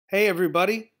Hey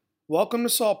everybody, welcome to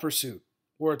Salt Pursuit,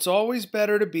 where it's always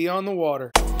better to be on the water.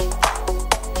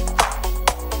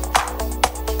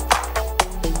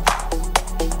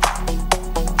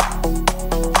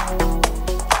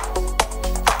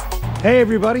 Hey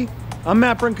everybody, I'm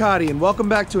Matt Brancati and welcome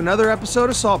back to another episode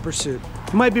of Salt Pursuit.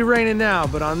 It might be raining now,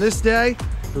 but on this day,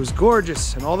 it was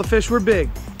gorgeous and all the fish were big.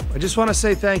 I just want to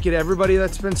say thank you to everybody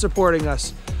that's been supporting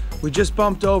us. We just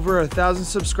bumped over 1,000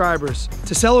 subscribers.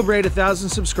 To celebrate 1,000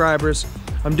 subscribers,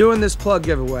 I'm doing this plug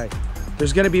giveaway.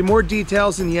 There's gonna be more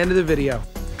details in the end of the video.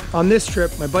 On this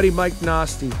trip, my buddy Mike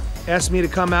Nasty asked me to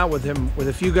come out with him with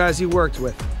a few guys he worked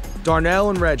with, Darnell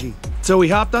and Reggie. So we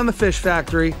hopped on the fish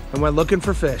factory and went looking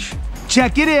for fish.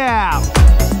 Check it out!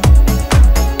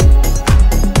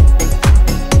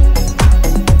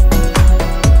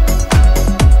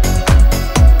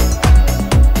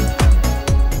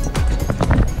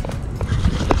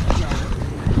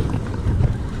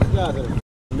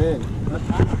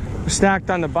 We're stacked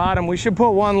on the bottom. We should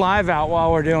put one live out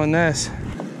while we're doing this.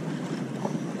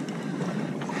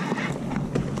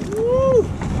 Woo!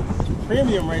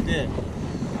 Premium right there.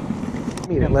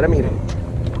 Eat it, let him eat it.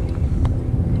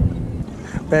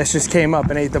 Bass just came up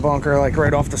and ate the bunker like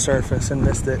right off the surface and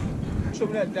missed it. Show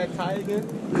me that tie again.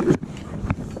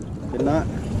 Did not.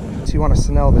 So you want to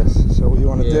snell this. So what you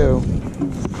want to do.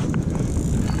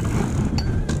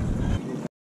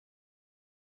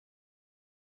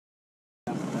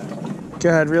 Go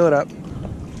ahead, reel it up.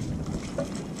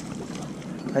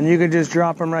 And you can just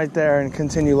drop them right there and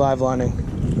continue live lining.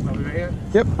 Are we right here?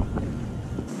 Yep.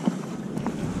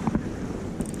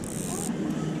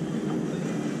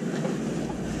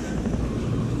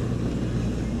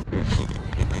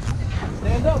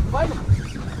 Stand up, fight him.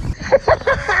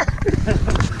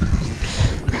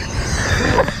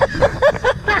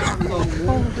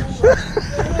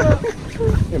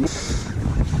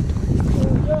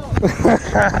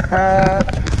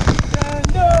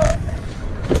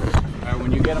 Alright,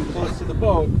 when you get them close to the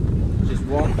boat, just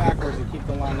walk backwards and keep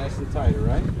the line nice and tight,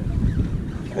 alright?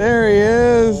 There he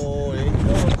is. Oh, there you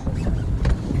go.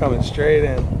 Coming straight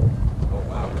in. Oh,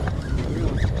 wow.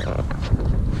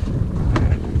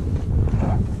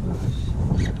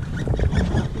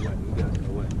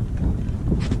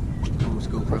 Let's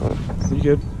go, bro. You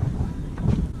good?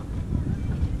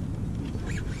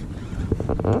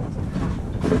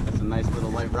 That's a nice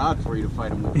little light rod for you to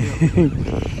fight him with.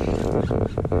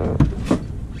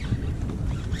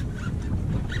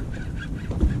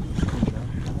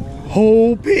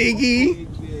 Oh, piggy.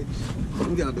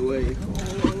 Get out of the way.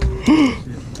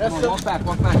 Walk back,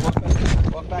 walk back, walk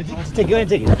back. Walk back. Just take it,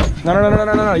 take it.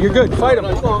 No. You're good. Fight him.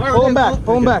 Pull him back.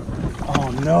 Pull him back. Oh,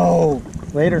 no.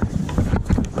 Later.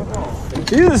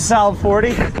 He's a solid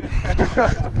 40.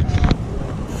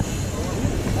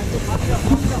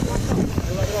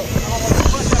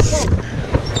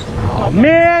 Oh,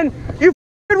 man. You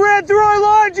ran through our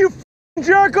lines, you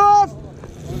jerk off.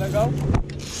 Where'd that go?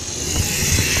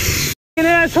 An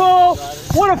asshole.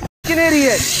 What a fucking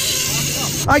idiot.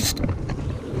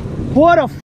 What a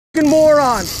fucking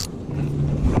moron.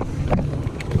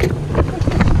 Give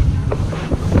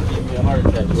me a heart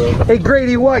attack, bro. Hey,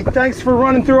 Grady White, thanks for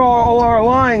running through all our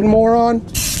line, moron.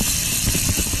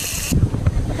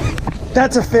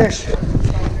 That's a fish.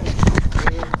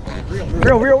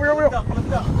 Real.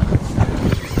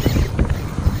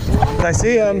 I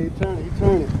see him. You turn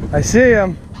it. I see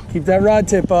him. Keep that rod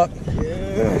tip up.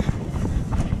 Yeah.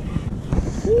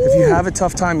 If you have a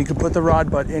tough time, you can put the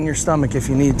rod butt in your stomach if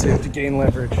you need to gain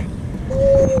leverage. Woo! I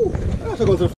have to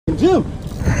go to the f***ing gym.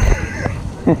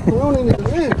 I don't need to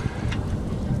win.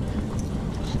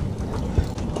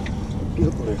 He's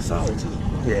up there solid too.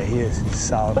 Yeah, he is. He's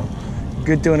solid.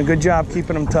 Good, doing a good job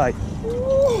keeping him tight.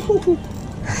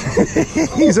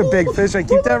 He's a big fish. I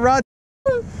keep that rod.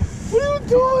 What are you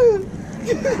doing?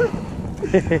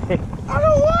 I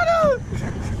don't wanna.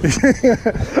 I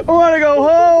want to go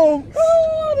home.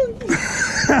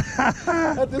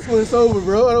 This one's over,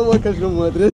 bro. I don't want to catch no more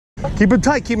of this. Keep him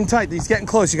tight. Keep him tight. He's getting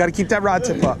close. You got to keep that rod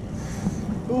tip up.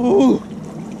 Ooh.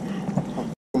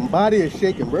 My body is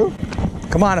shaking, bro.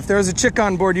 Come on. If there was a chick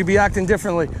on board, you'd be acting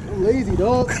differently. I'm lazy,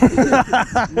 dog.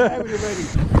 I'm ready.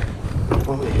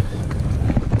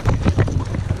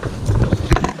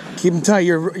 Keep him tight.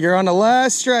 You're on the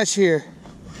last stretch here.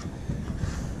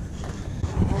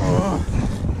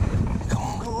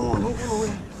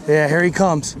 Yeah, here he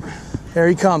comes. Here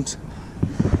he comes.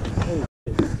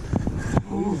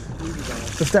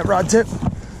 Lift that rod tip.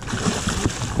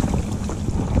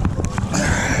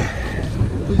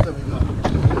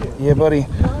 Yeah, buddy.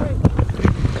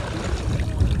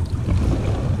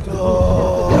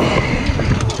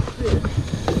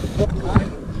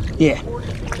 Yeah.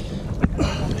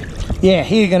 Yeah,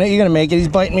 you're gonna make it. He's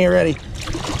biting me already.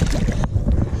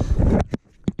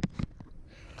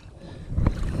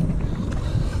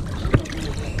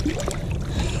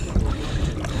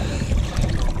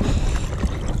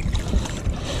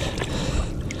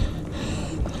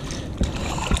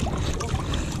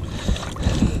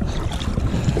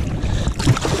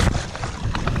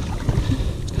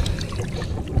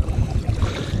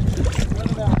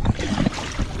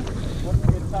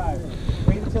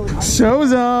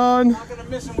 Show's on. I'm not gonna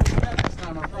miss him with the net this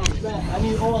time, I promise. I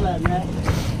need all that, man.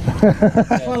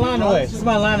 It's my line away. It's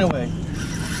my line away.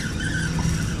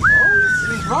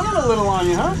 Oh, he's running a little on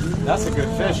you, huh? That's a good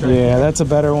fish, right? Yeah, that's a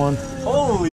better one.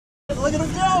 Holy look at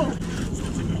him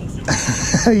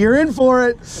go! You're in for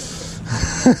it.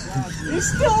 He's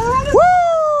still running! Woo!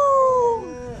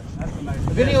 That's a nice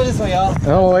Video this way, y'all.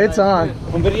 Oh, it's on.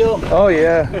 On video. Oh,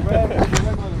 yeah.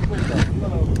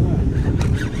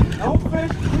 No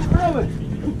fish, he's grilling.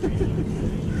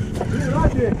 He's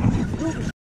right there.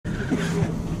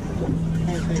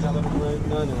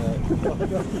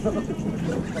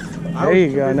 There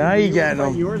you go. Now you getting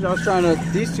them. Yours, I was trying to.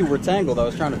 These two were tangled. I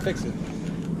was trying to fix it.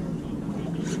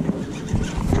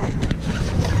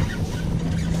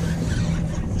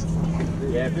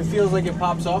 Yeah, if it feels like it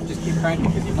pops off, just keep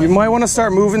cranking. You might want to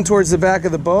start moving towards the back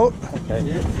of the boat. Okay.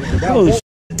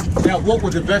 That walk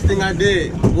was the best thing I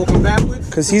did. Walking backwards.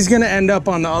 Because he's going to end up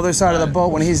on the other side of the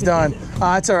boat when he's done.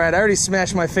 It's all right. I already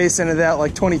smashed my face into that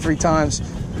like 23 times.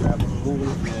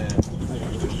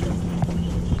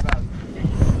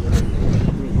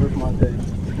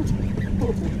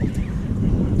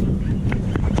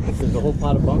 There's a whole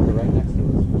pot of bunker right next to it.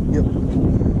 Yep.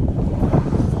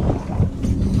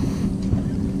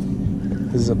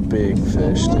 This is a big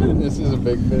fish, dude. This is a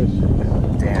big fish.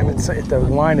 Damn, the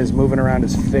line is moving around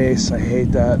his face. I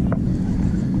hate that.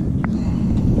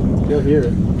 You'll hear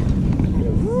it.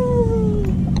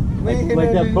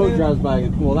 Like that boat drives by.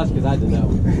 Well, that's because I did that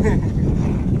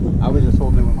one. I was just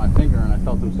holding it with my finger and I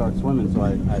felt him start swimming, so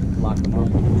I locked him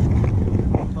up.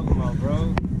 Talk about,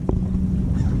 bro.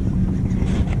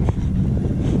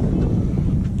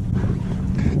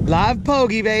 Live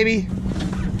pogie, baby.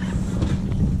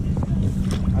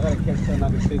 I gotta catch something I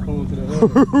can stay home to the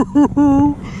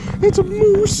hood. It's a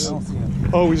moose. I don't see him.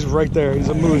 Oh, he's right there. He's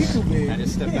a moose. I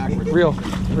just stepped backwards. Real.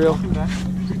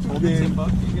 Hold the tip up.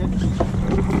 You good?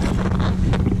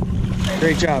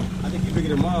 Great job. I think he's bigger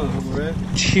than mine, Uncle Red.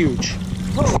 It's huge.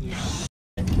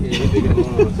 Yeah, he's bigger than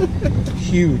mine.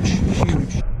 Huge.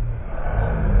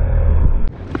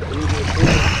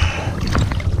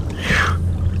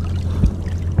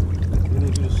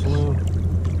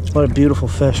 What a beautiful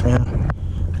fish, man.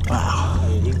 Wow.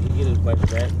 He get his bite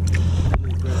back.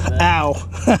 Ow.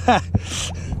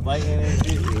 Biting and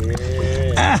shit.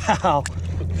 Yeah. Ow.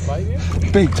 Biting?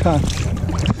 Big time.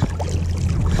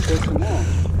 Take some more.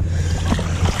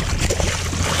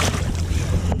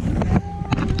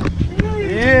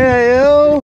 Yeah,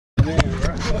 yo.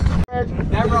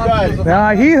 That rod feels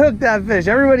Nah, he hooked that fish.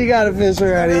 Everybody got a fish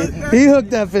already. He hooked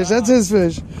that fish. That's his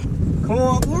fish. Come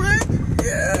on, Uncle Red.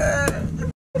 Yeah.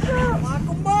 Lock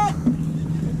him up.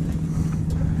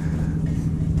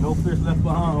 No fish left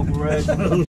behind, Uncle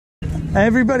Red.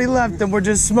 Everybody left and we're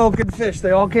just smoking fish.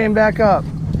 They all came back up.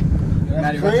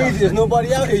 That's crazy. There's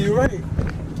nobody out here. You're right. There's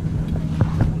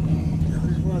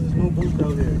no boats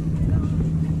out here.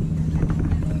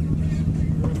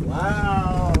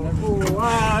 Wow.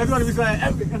 Wow. It's gonna be something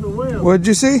epic in the whale. What'd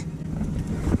you see?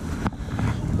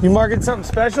 You marking something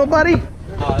special, buddy?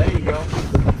 Oh, there you go.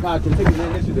 Nah, I can take the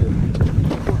initiative.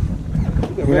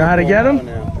 You know how to get him?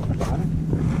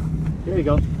 There you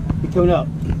go. He's coming up.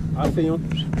 I see him.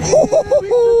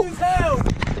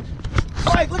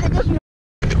 Mike, look at this one.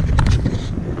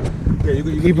 Yeah,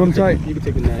 you Keep him tight. You can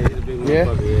take the net. He's a big Yeah?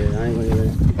 motherfucker. Yeah, I ain't gonna get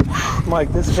it. Mike,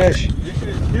 this fish. This shit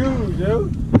is huge,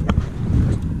 dude.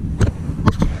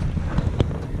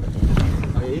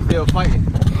 Oh, yeah, he's still fighting.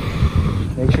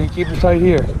 Make sure you keep him tight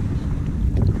here.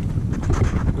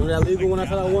 Remember that legal one I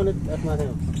thought I wanted? That's not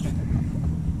him.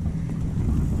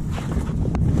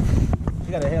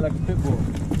 He got a head like a pit bull.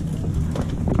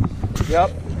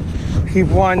 Yep. Keep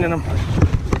winding him.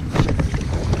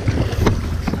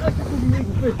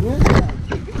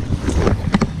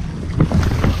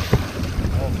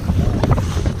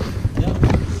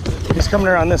 He's coming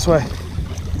around this way.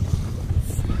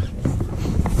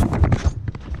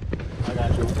 I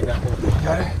got you. I got you.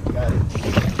 Got it? Got it.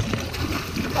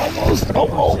 Almost.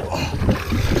 Oh.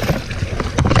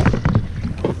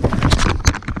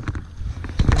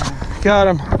 Got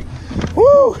him.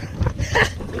 Woo!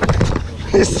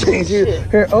 This thing's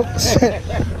here. Oh,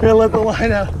 here, let the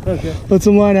line out. Okay. Let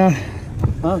some line out.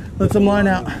 Huh? Let some line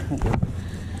out.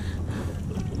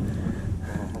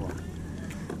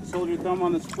 Just hold your thumb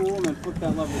on the spool and then flip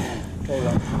that lever down. There you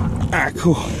go. Ah,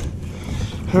 cool.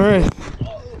 All right.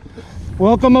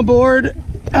 Welcome aboard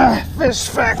Fish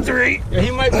Factory. Yeah,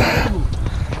 he might be able.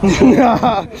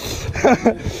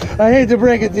 I hate to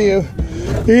break it to you.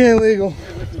 He ain't legal.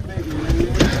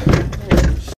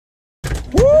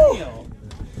 Woo!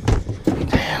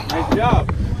 Nice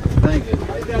job. Thank you.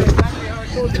 I did exactly how I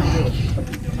told you to do it.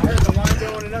 I heard the line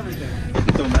going and everything.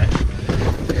 Don't matter.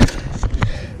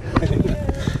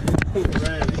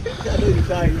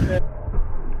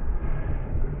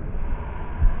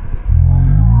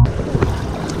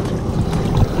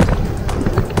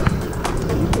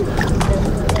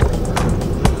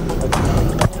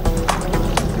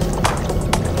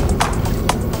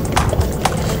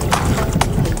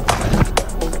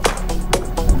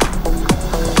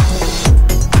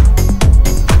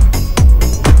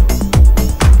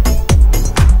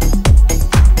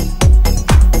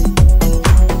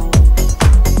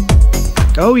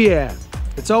 Oh yeah,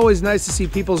 it's always nice to see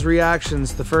people's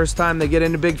reactions the first time they get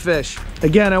into big fish.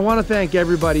 Again, I want to thank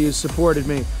everybody who supported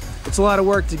me. It's a lot of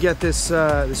work to get this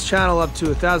this channel up to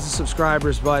 1,000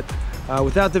 subscribers, but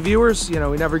without the viewers, you know,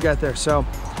 we never get there. So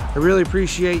I really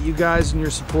appreciate you guys and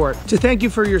your support. To thank you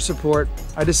for your support,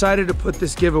 I decided to put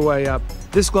this giveaway up.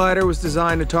 This glider was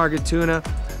designed to target tuna,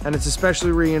 and it's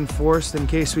especially reinforced in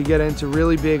case we get into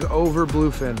really big over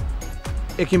bluefin.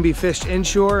 It can be fished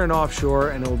inshore and offshore,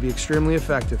 and it will be extremely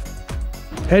effective.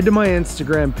 Head to my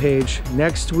Instagram page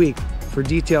next week for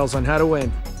details on how to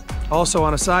win. Also,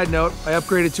 on a side note, I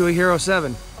upgraded to a Hero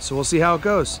 7, so we'll see how it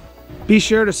goes. Be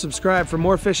sure to subscribe for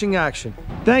more fishing action.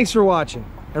 Thanks for watching,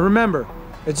 and remember,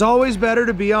 it's always better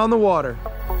to be on the water.